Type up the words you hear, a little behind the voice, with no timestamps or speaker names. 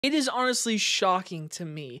It is honestly shocking to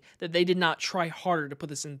me that they did not try harder to put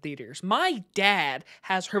this in theaters. My dad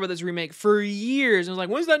has heard about this remake for years and was like,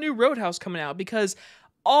 when's that new Roadhouse coming out? Because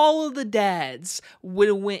all of the dads would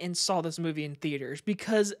have went and saw this movie in theaters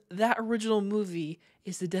because that original movie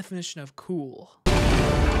is the definition of cool.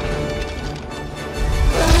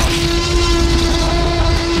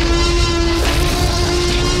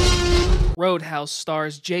 Roadhouse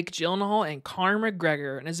stars Jake Gyllenhaal and Conor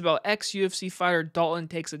McGregor, and is about ex-UFC fighter Dalton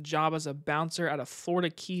takes a job as a bouncer at a Florida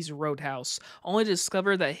Keys roadhouse, only to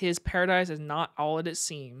discover that his paradise is not all it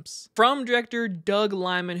seems. From director Doug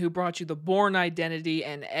Liman, who brought you The Bourne Identity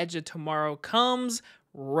and Edge of Tomorrow, comes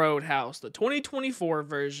Roadhouse, the 2024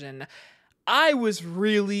 version. I was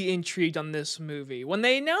really intrigued on this movie. When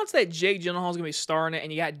they announced that Jake Gyllenhaal was going to be starring it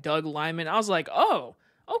and you got Doug Liman, I was like, oh,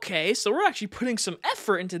 okay, so we're actually putting some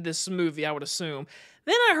effort into this movie, I would assume.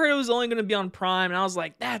 Then I heard it was only going to be on Prime, and I was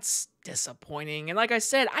like, that's disappointing. And like I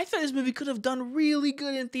said, I thought this movie could have done really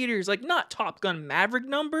good in theaters. Like, not Top Gun Maverick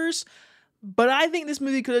numbers, but I think this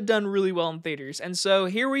movie could have done really well in theaters. And so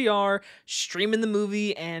here we are, streaming the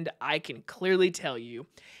movie, and I can clearly tell you,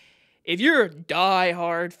 if you're a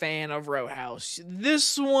die-hard fan of Roadhouse,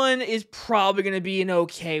 this one is probably going to be an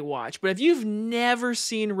okay watch. But if you've never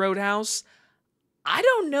seen Roadhouse, I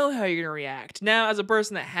don't know how you're going to react. Now, as a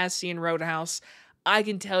person that has seen Roadhouse, I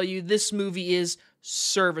can tell you this movie is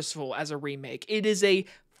serviceable as a remake. It is a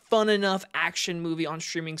fun enough action movie on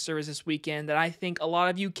streaming service this weekend that I think a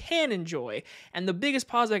lot of you can enjoy. And the biggest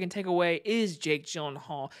positive I can take away is Jake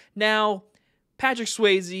Gyllenhaal. Now, Patrick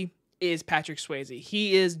Swayze is Patrick Swayze.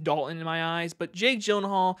 He is Dalton in my eyes, but Jake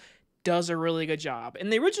Gyllenhaal does a really good job. In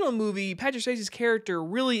the original movie, Patrick Swayze's character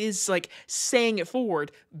really is like saying it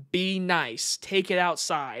forward, be nice, take it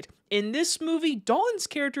outside. In this movie, Dalton's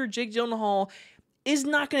character, Jake Gyllenhaal, is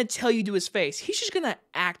not going to tell you to his face. He's just going to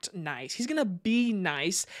act nice. He's going to be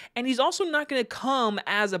nice, and he's also not going to come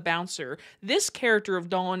as a bouncer. This character of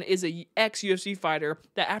Dalton is a ex-UFC fighter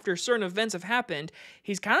that after certain events have happened,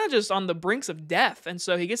 he's kind of just on the brinks of death, and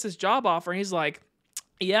so he gets this job offer, and he's like,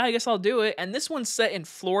 yeah, I guess I'll do it. And this one's set in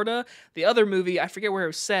Florida. The other movie, I forget where it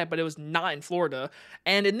was set, but it was not in Florida.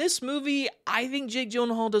 And in this movie, I think Jake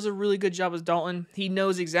Gyllenhaal does a really good job as Dalton. He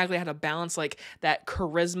knows exactly how to balance like that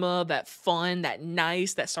charisma, that fun, that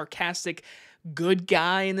nice, that sarcastic good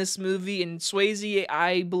guy in this movie. And Swayze,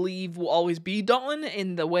 I believe, will always be Dalton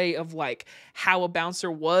in the way of like how a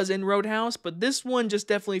bouncer was in Roadhouse. But this one just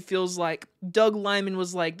definitely feels like Doug Liman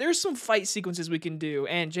was like, there's some fight sequences we can do.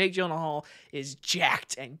 And Jake Gyllenhaal is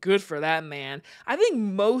jacked, and good for that man. I think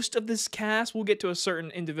most of this cast, we'll get to a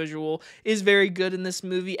certain individual, is very good in this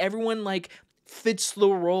movie. Everyone like fits the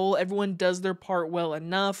role. Everyone does their part well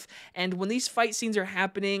enough. And when these fight scenes are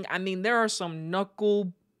happening, I mean, there are some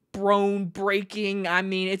knuckle bone breaking. I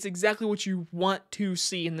mean, it's exactly what you want to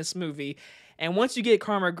see in this movie. And once you get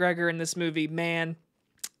Conor McGregor in this movie, man,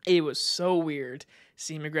 it was so weird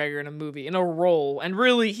seeing McGregor in a movie, in a role. And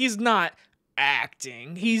really, he's not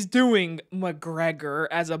acting. He's doing McGregor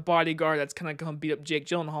as a bodyguard that's gonna come beat up Jake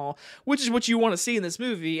Gyllenhaal, which is what you want to see in this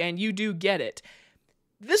movie, and you do get it.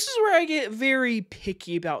 This is where I get very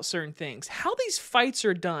picky about certain things. How these fights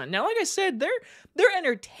are done. Now, like I said, they're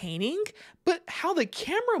entertaining, but how the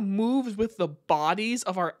camera moves with the bodies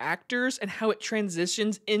of our actors and how it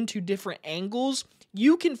transitions into different angles,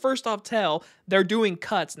 you can first off tell they're doing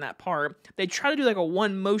cuts in that part. They try to do like a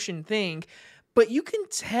one motion thing, but you can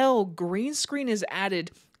tell green screen is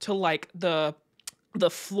added to like the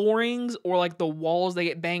floorings or like the walls they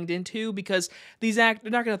get banged into, because they're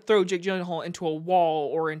not going to throw Jake Gyllenhaal into a wall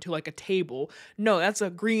or into like a table. No, that's a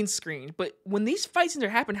green screen. But when these fight scenes are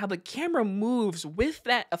happening, how the camera moves with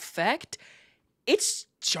that effect, it's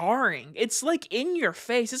jarring. It's like in your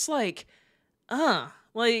face. It's like,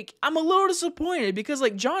 like I'm a little disappointed because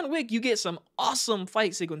like John Wick, you get some awesome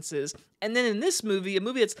fight sequences. And then in this movie, a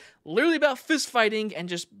movie that's literally about fist fighting and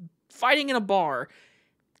just fighting in a bar,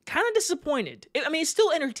 kind of disappointed. I mean, it's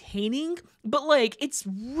still entertaining, but like it's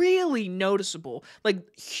really noticeable.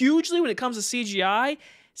 Like hugely when it comes to CGI,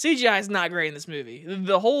 CGI is not great in this movie.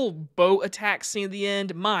 The whole boat attack scene at the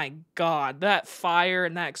end, my God, that fire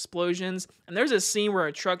and that explosions. And there's a scene where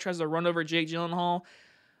a truck tries to run over Jake Gyllenhaal.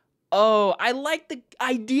 Oh, I like the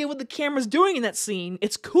idea what the camera's doing in that scene.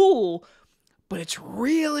 It's cool, but it's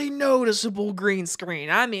really noticeable green screen.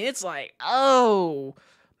 I mean, it's like, oh,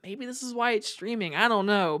 maybe this is why it's streaming. I don't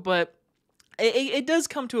know. But it does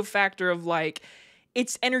come to a factor of like,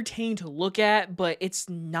 it's entertaining to look at, but it's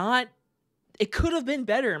not, it could have been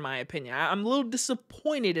better in my opinion. I'm a little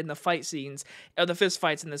disappointed in the fight scenes, or the fist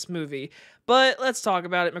fights in this movie. But let's talk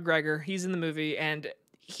about it. McGregor, he's in the movie, and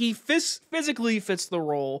he physically fits the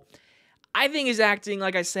role. I think his acting,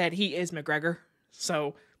 like I said, he is McGregor.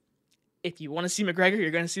 So if you want to see McGregor,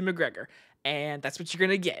 you're going to see McGregor. And that's what you're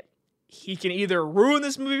going to get. He can either ruin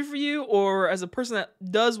this movie for you, or as a person that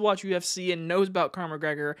does watch UFC and knows about Conor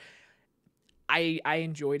McGregor, I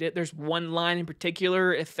enjoyed it. There's one line in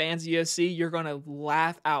particular, if fans of UFC, you're going to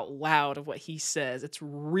laugh out loud of what he says. It's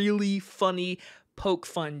really funny, poke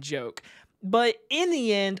fun joke. But in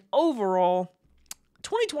the end, overall,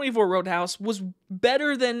 2024 Roadhouse was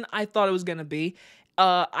better than I thought it was going to be.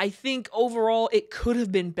 I think overall it could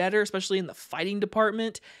have been better, especially in the fighting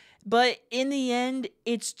department. But in the end,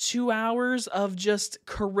 it's 2 hours of just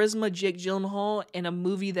charisma Jake Gyllenhaal in a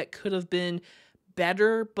movie that could have been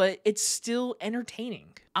better, but it's still entertaining.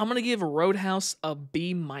 I'm going to give Roadhouse a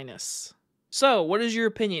B-. So, what is your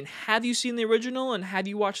opinion? Have you seen the original and have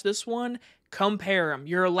you watched this one? Compare them.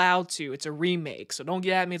 You're allowed to. It's a remake, so don't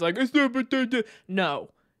get at me like, no,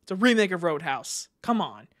 it's a remake of Roadhouse. Come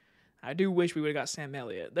on. I do wish we would have got Sam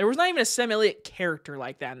Elliott. There was not even a Sam Elliott character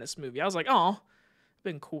like that in this movie. I was like, oh,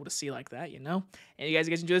 been cool to see like that, you know? And you guys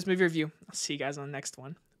enjoy this movie review. I'll see you guys on the next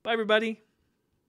one. Bye, everybody.